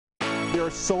There are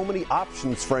so many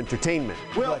options for entertainment.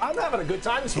 Well, I'm having a good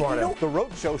time this morning. The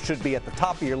Rhode Show should be at the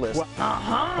top of your list.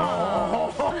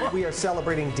 We are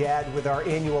celebrating Dad with our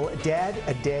annual Dad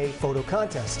a Day photo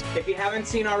contest. If you haven't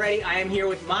seen already, I am here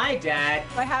with my dad.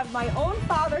 I have my own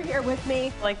father here with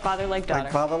me. Like father, like daughter.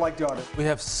 Like father, like daughter. We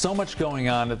have so much going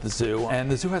on at the zoo, and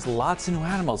the zoo has lots of new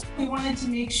animals. We wanted to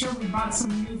make sure we brought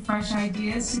some new, fresh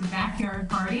ideas to the backyard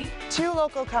party. Two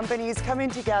local companies coming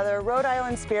together, Rhode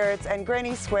Island Spirits and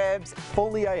Granny Squibs. If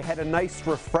only I had a nice,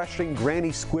 refreshing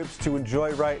Granny Squibs to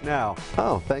enjoy right now.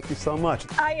 Oh, thank you so much.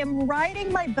 I am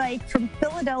riding my bike from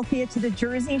Philadelphia to the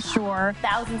Jersey Shore.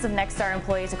 Thousands of Nexstar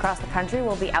employees across the country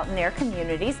will be out in their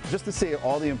communities, Just to see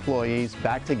all the employees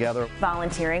back together.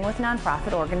 volunteering with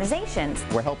nonprofit organizations.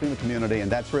 We're helping the community,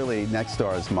 and that's really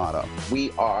Nexstar's motto.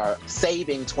 We are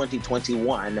saving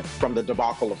 2021 from the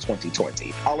debacle of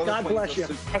 2020. All of God bless you.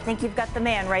 I think you've got the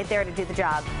man right there to do the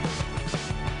job.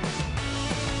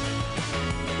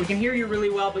 We can hear you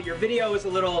really well, but your video is a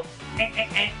little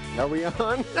Are we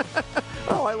on?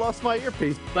 Oh, I lost my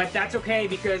earpiece. But that's okay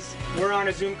because we're on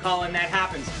a Zoom call and that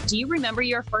happens. Do you remember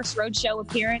your first Rhode Show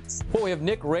appearance? Well, we have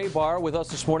Nick Raybar with us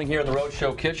this morning here in the Rhode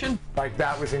Show kitchen. Like,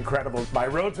 that was incredible. My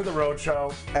road to the Rhode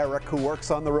Show. Eric, who works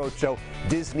on the Rhode Show,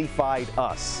 Disney-fied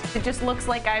us. It just looks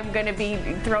like I'm going to be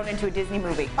thrown into a Disney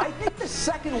movie. I think the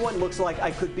second one looks like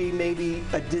I could be maybe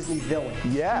a Disney villain.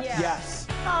 Yes. Yes.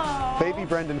 Aww. Baby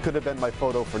Brendan could have been my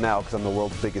photo for now because I'm the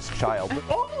world's biggest child.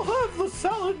 I'll have the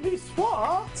salad biscuit.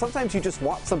 Sometimes you just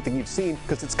want something you've seen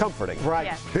because it's comforting. Right.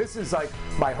 Yeah. This is like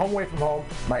my home away from home,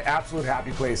 my absolute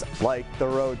happy place. Like the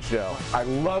Rhode Show. I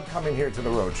love coming here to the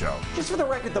Rhode Show. Just for the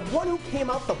record, the one who came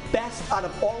out the best out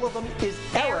of all of them is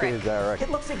Eric. Is Eric.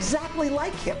 It looks exactly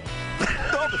like him.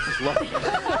 Oh, this is lovely.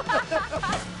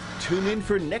 Tune in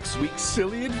for next week's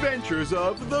silly adventures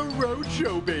of the Rhode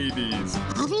Show babies.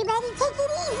 Everybody take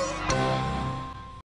it easy.